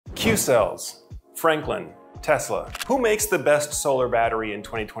Q-cells, Franklin, Tesla. Who makes the best solar battery in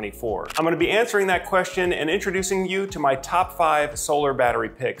 2024? I'm going to be answering that question and introducing you to my top 5 solar battery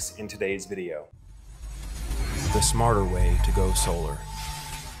picks in today's video. The smarter way to go solar.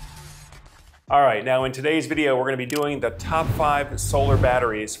 All right, now in today's video, we're going to be doing the top 5 solar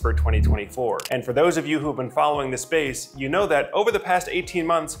batteries for 2024. And for those of you who have been following this space, you know that over the past 18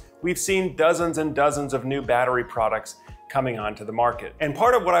 months, we've seen dozens and dozens of new battery products coming onto the market. And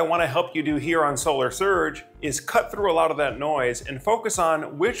part of what I want to help you do here on Solar Surge is cut through a lot of that noise and focus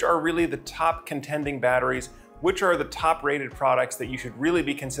on which are really the top contending batteries, which are the top rated products that you should really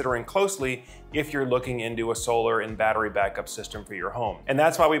be considering closely if you're looking into a solar and battery backup system for your home. And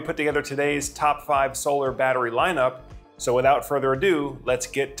that's why we put together today's top 5 solar battery lineup. So without further ado, let's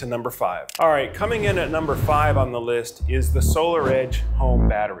get to number 5. All right, coming in at number 5 on the list is the SolarEdge home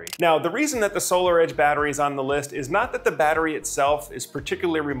battery. Now, the reason that the SolarEdge battery is on the list is not that the battery itself is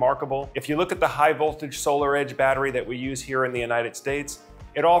particularly remarkable. If you look at the high voltage SolarEdge battery that we use here in the United States,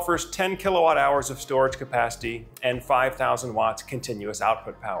 it offers 10 kilowatt hours of storage capacity and 5,000 watts continuous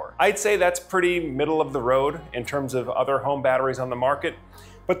output power. I'd say that's pretty middle of the road in terms of other home batteries on the market.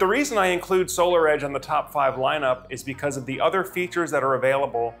 But the reason I include SolarEdge on the top 5 lineup is because of the other features that are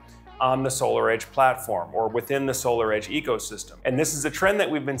available on the SolarEdge platform or within the SolarEdge ecosystem. And this is a trend that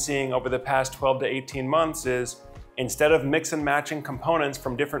we've been seeing over the past 12 to 18 months is instead of mix and matching components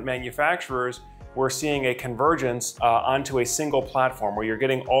from different manufacturers, we're seeing a convergence onto a single platform where you're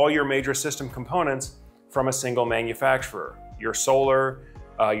getting all your major system components from a single manufacturer. Your solar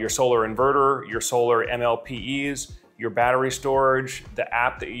inverter, your solar MLPEs, your battery storage, the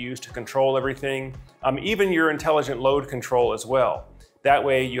app that you use to control everything, even your intelligent load control as well. That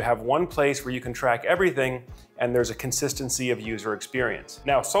way you have one place where you can track everything and there's a consistency of user experience.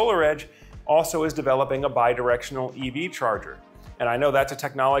 Now, SolarEdge also is developing a bidirectional EV charger. And I know that's a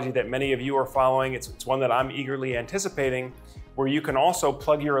technology that many of you are following. It's one that I'm eagerly anticipating, where you can also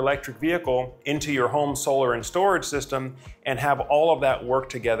plug your electric vehicle into your home solar and storage system and have all of that work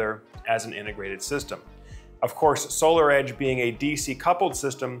together as an integrated system. Of course, SolarEdge being a DC coupled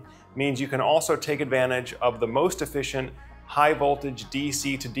system means you can also take advantage of the most efficient high voltage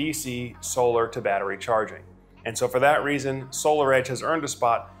DC to DC solar to battery charging. And so for that reason, SolarEdge has earned a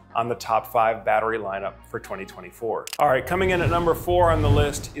spot on the top 5 battery lineup for 2024. All right, coming in at number 4 on the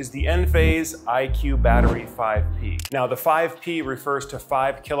list is the Nphase iQ Battery 5P. Now the 5P refers to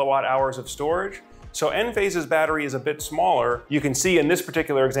 5 kilowatt hours of storage. So Nphase's battery is a bit smaller. You can see in this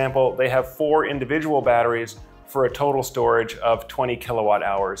particular example, they have 4 individual batteries for a total storage of 20 kilowatt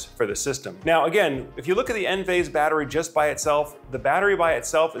hours for the system. Now again, if you look at the Nphase battery just by itself, the battery by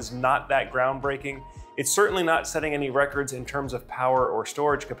itself is not that groundbreaking. It's certainly not setting any records in terms of power or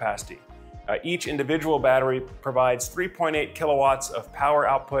storage capacity. Each individual battery provides 3.8 kilowatts of power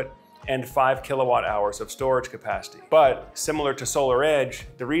output and 5 kilowatt hours of storage capacity. But similar to SolarEdge,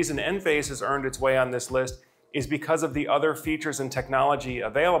 the reason Nphase has earned its way on this list is because of the other features and technology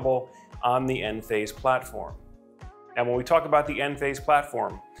available on the Nphase platform. And when we talk about the Nphase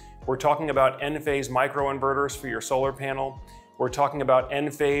platform, we're talking about Nphase microinverters for your solar panel. We're talking about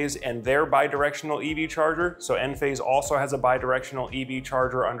Nphase and their bidirectional EV charger. So Nphase also has a bidirectional EV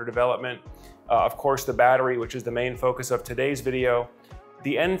charger under development. Of course, the battery, which is the main focus of today's video.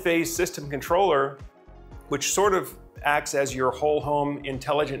 The Nphase system controller, which sort of acts as your whole home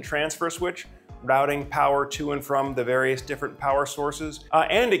intelligent transfer switch, routing power to and from the various different power sources.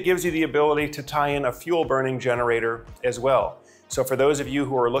 And it gives you the ability to tie in a fuel burning generator as well. So for those of you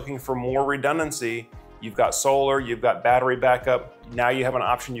who are looking for more redundancy, you've got solar, you've got battery backup. Now you have an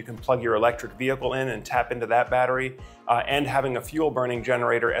option, you can plug your electric vehicle in and tap into that battery. And having a fuel burning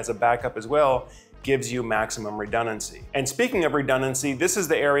generator as a backup as well gives you maximum redundancy. And speaking of redundancy, this is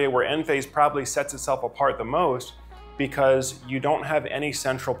the area where Nphase probably sets itself apart the most because you don't have any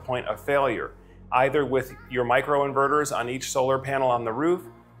central point of failure, either with your microinverters on each solar panel on the roof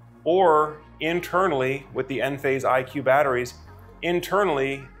or internally with the Nphase iQ batteries.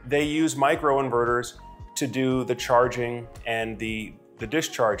 Internally, they use microinverters to do the charging and the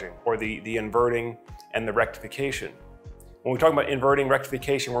discharging, or the inverting and the rectification. When we talk about inverting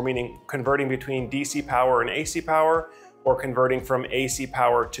rectification, we're meaning converting between DC power and AC power, or converting from AC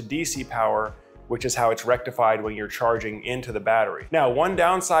power to DC power, which is how it's rectified when you're charging into the battery. Now, one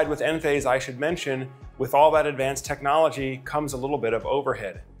downside with Nphase I should mention, with all that advanced technology comes a little bit of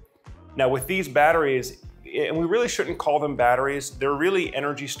overhead. Now with these batteries, and we really shouldn't call them batteries, they're really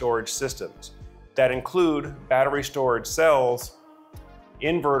energy storage systems that include battery storage cells,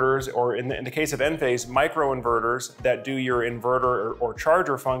 inverters, or in the case of Nphase, microinverters that do your inverter or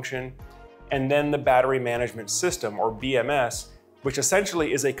charger function, and then the battery management system, or BMS, which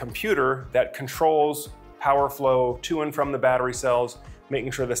essentially is a computer that controls power flow to and from the battery cells,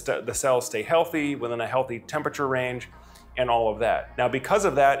 making sure the cells stay healthy within a healthy temperature range and all of that. Now, because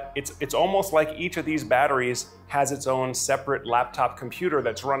of that, it's almost like each of these batteries has its own separate laptop computer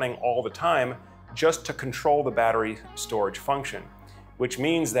that's running all the time just to control the battery storage function, which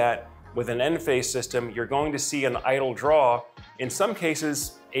means that with an Nphase system, you're going to see an idle draw, in some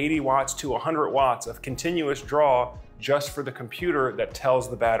cases 80 watts to 100 watts of continuous draw just for the computer that tells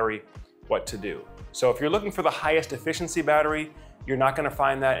the battery what to do. So if you're looking for the highest efficiency battery, you're not going to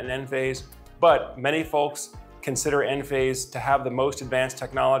find that in Nphase, but many folks consider Nphase to have the most advanced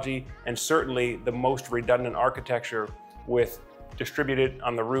technology and certainly the most redundant architecture with distributed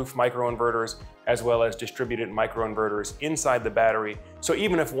on the roof microinverters as well as distributed microinverters inside the battery. So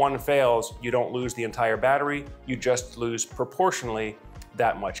even if one fails, you don't lose the entire battery, you just lose proportionally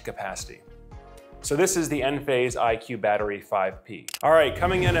that much capacity. So this is the Nphase iQ Battery 5P. All right,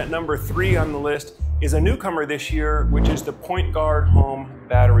 coming in at number 3 on the list is a newcomer this year, which is the PointGuard Home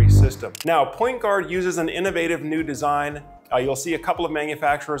Battery System. Now, PointGuard uses an innovative new design. You'll see a couple of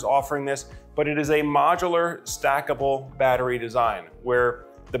manufacturers offering this, but it is a modular, stackable battery design where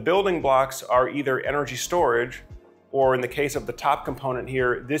the building blocks are either energy storage, or in the case of the top component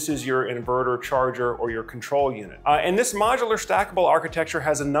here, this is your inverter charger or your control unit. And this modular stackable architecture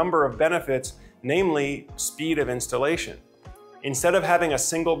has a number of benefits, namely speed of installation. Instead of having a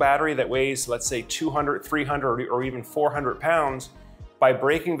single battery that weighs, let's say 200, 300, or even 400 pounds, by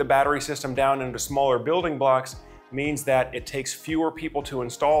breaking the battery system down into smaller building blocks means that it takes fewer people to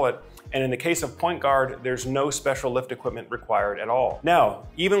install it. And in the case of PointGuard, there's no special lift equipment required at all. Now,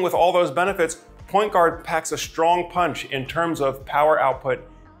 even with all those benefits, PointGuard packs a strong punch in terms of power output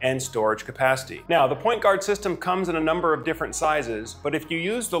and storage capacity. Now, the PointGuard system comes in a number of different sizes, but if you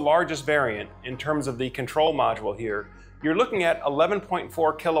use the largest variant in terms of the control module here, you're looking at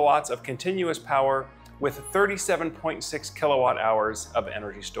 11.4 kilowatts of continuous power with 37.6 kilowatt hours of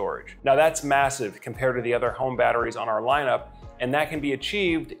energy storage. Now that's massive compared to the other home batteries on our lineup, and that can be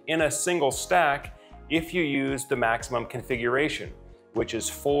achieved in a single stack if you use the maximum configuration, which is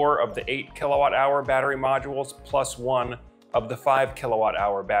 4 of the 8 kilowatt hour battery modules plus 1 of the 5 kilowatt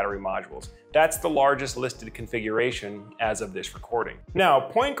hour battery modules. That's the largest listed configuration as of this recording. Now,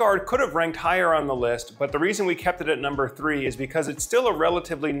 PointGuard could have ranked higher on the list, but the reason we kept it at number 3 is because it's still a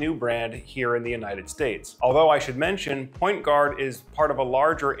relatively new brand here in the United States. Although I should mention, PointGuard is part of a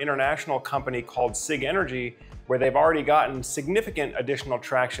larger international company called Sig Energy, where they've already gotten significant additional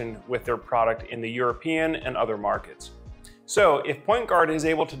traction with their product in the European and other markets. So if PointGuard is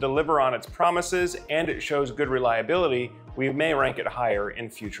able to deliver on its promises and it shows good reliability, we may rank it higher in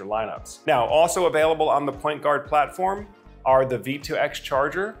future lineups. Now, also available on the PointGuard platform are the V2X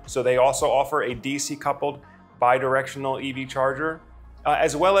charger. So they also offer a DC coupled bidirectional EV charger,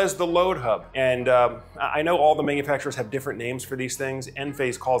 as well as the load hub. And I know all the manufacturers have different names for these things.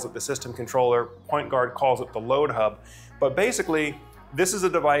 Nphase calls it the system controller, PointGuard calls it the load hub. But basically, this is a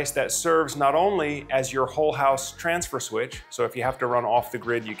device that serves not only as your whole house transfer switch, so if you have to run off the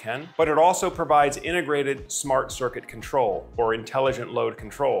grid, you can, but it also provides integrated smart circuit control or intelligent load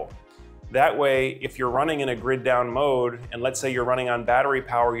control. That way, if you're running in a grid down mode, and let's say you're running on battery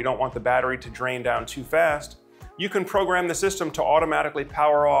power, you don't want the battery to drain down too fast, you can program the system to automatically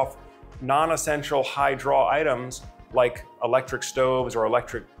power off non-essential high draw items like electric stoves or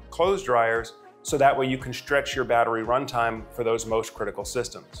electric clothes dryers, so that way you can stretch your battery runtime for those most critical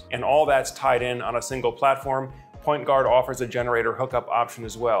systems. And all that's tied in on a single platform. PointGuard offers a generator hookup option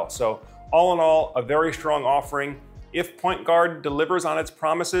as well. So all in all, a very strong offering. If PointGuard delivers on its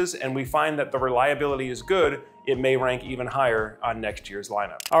promises and we find that the reliability is good, it may rank even higher on next year's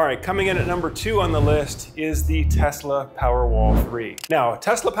lineup. All right, coming in at number 2 on the list is the Tesla Powerwall 3. Now,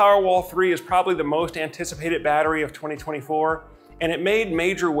 Tesla Powerwall 3 is probably the most anticipated battery of 2024, and it made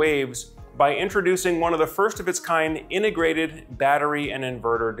major waves by introducing one of the first of its kind integrated battery and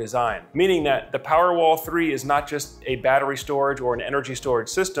inverter design, meaning that the Powerwall 3 is not just a battery storage or an energy storage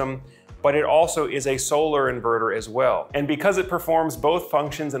system, but it also is a solar inverter as well. And because it performs both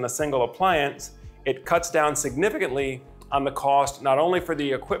functions in a single appliance, it cuts down significantly on the cost, not only for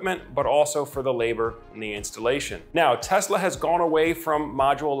the equipment, but also for the labor and the installation. Now, Tesla has gone away from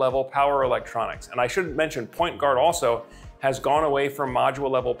module level power electronics. And I should mention PointGuard also has gone away from module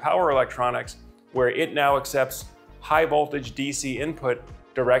level power electronics, where it now accepts high voltage DC input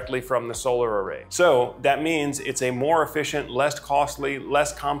directly from the solar array. So that means it's a more efficient, less costly,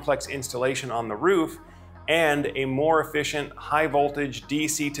 less complex installation on the roof, and a more efficient high voltage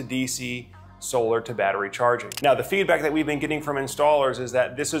DC to DC solar to battery charging. Now, the feedback that we've been getting from installers is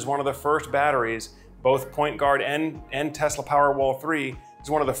that this is one of the first batteries Both Point Guard and Tesla Powerwall 3 is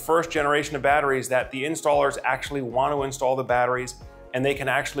one of the first generation of batteries that the installers actually want to install the batteries, and they can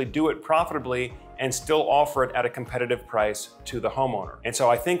actually do it profitably and still offer it at a competitive price to the homeowner. And so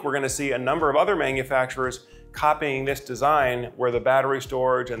I think we're going to see a number of other manufacturers copying this design where the battery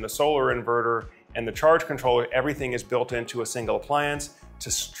storage and the solar inverter and the charge controller, everything is built into a single appliance to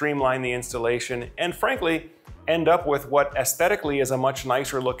streamline the installation and frankly, end up with what aesthetically is a much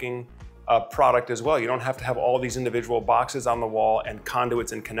nicer looking product as well. You don't have to have all these individual boxes on the wall and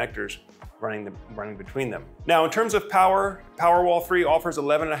conduits and connectors running between them. Now, in terms of power, Powerwall 3 offers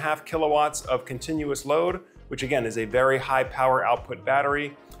 11.5 kilowatts of continuous load, which again is a very high power output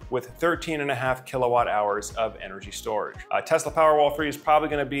battery with 13.5 kilowatt hours of energy storage. Tesla Powerwall 3 is probably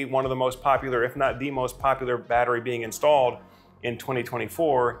going to be one of the most popular, if not the most popular battery being installed in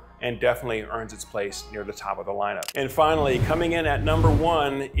 2024, and definitely earns its place near the top of the lineup. And finally, coming in at number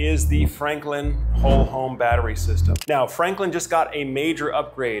 1 is the Franklin whole home battery system. Now, Franklin just got a major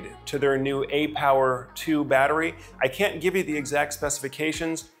upgrade to their new aPower 2 battery. I can't give you the exact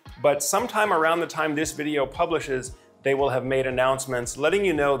specifications, but sometime around the time this video publishes, they will have made announcements letting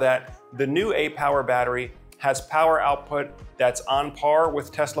you know that the new aPower battery has power output that's on par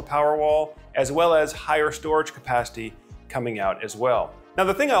with Tesla Powerwall, as well as higher storage capacity coming out as well. Now,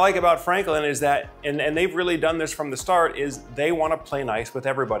 the thing I like about Franklin is that, and they've really done this from the start, is they want to play nice with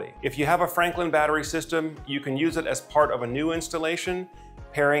everybody. If you have a Franklin battery system, you can use it as part of a new installation,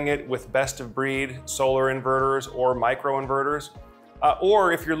 pairing it with best of breed solar inverters or micro inverters.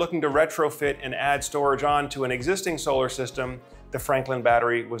 Or if you're looking to retrofit and add storage on to an existing solar system, the Franklin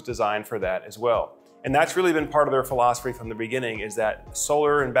battery was designed for that as well. And that's really been part of their philosophy from the beginning, is that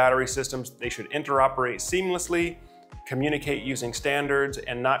solar and battery systems, they should interoperate seamlessly, communicate using standards,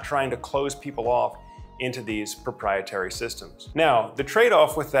 and not trying to close people off into these proprietary systems. Now, the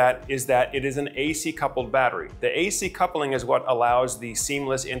trade-off with that is that it is an AC coupled battery. The AC coupling is what allows the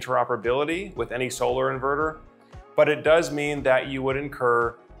seamless interoperability with any solar inverter, but it does mean that you would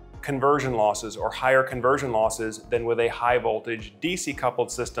incur conversion losses or higher conversion losses than with a high voltage DC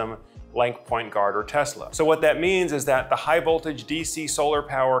coupled system like Point Guard or Tesla. So what that means is that the high voltage DC solar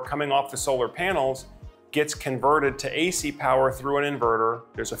power coming off the solar panels gets converted to AC power through an inverter.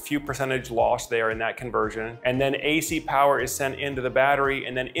 There's a few percentage loss there in that conversion. And then AC power is sent into the battery,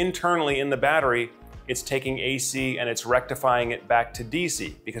 and then internally in the battery, it's taking AC and it's rectifying it back to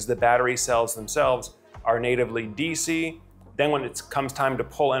DC because the battery cells themselves are natively DC. Then when it comes time to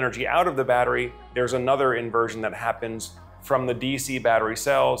pull energy out of the battery, there's another inversion that happens from the DC battery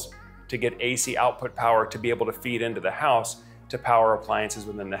cells to get AC output power to be able to feed into the house to power appliances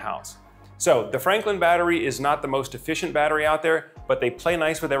within the house. So the Franklin battery is not the most efficient battery out there, but they play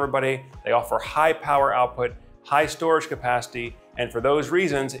nice with everybody. They offer high power output, high storage capacity, and for those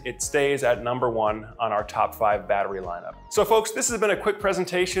reasons, it stays at number 1 on our top 5 battery lineup. So folks, this has been a quick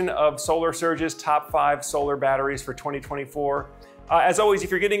presentation of Solar Surge's top 5 solar batteries for 2024. As always, if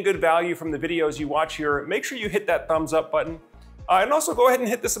you're getting good value from the videos you watch here, make sure you hit that thumbs up button. And also go ahead and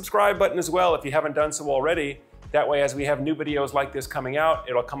hit the subscribe button as well if you haven't done so already. That way, as we have new videos like this coming out,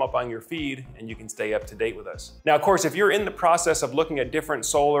 it'll come up on your feed and you can stay up to date with us. Now, of course, if you're in the process of looking at different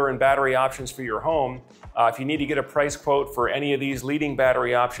solar and battery options for your home, if you need to get a price quote for any of these leading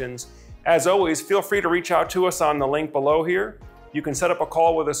battery options, as always, feel free to reach out to us on the link below here. You can set up a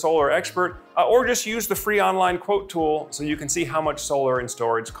call with a solar expert or just use the free online quote tool so you can see how much solar and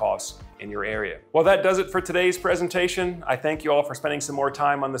storage costs in your area. Well, that does it for today's presentation. I thank you all for spending some more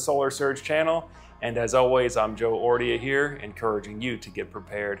time on the Solar Surge channel. And as always, I'm Joe Ordia here, encouraging you to get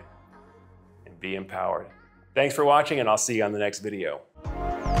prepared and be empowered. Thanks for watching, and I'll see you on the next video.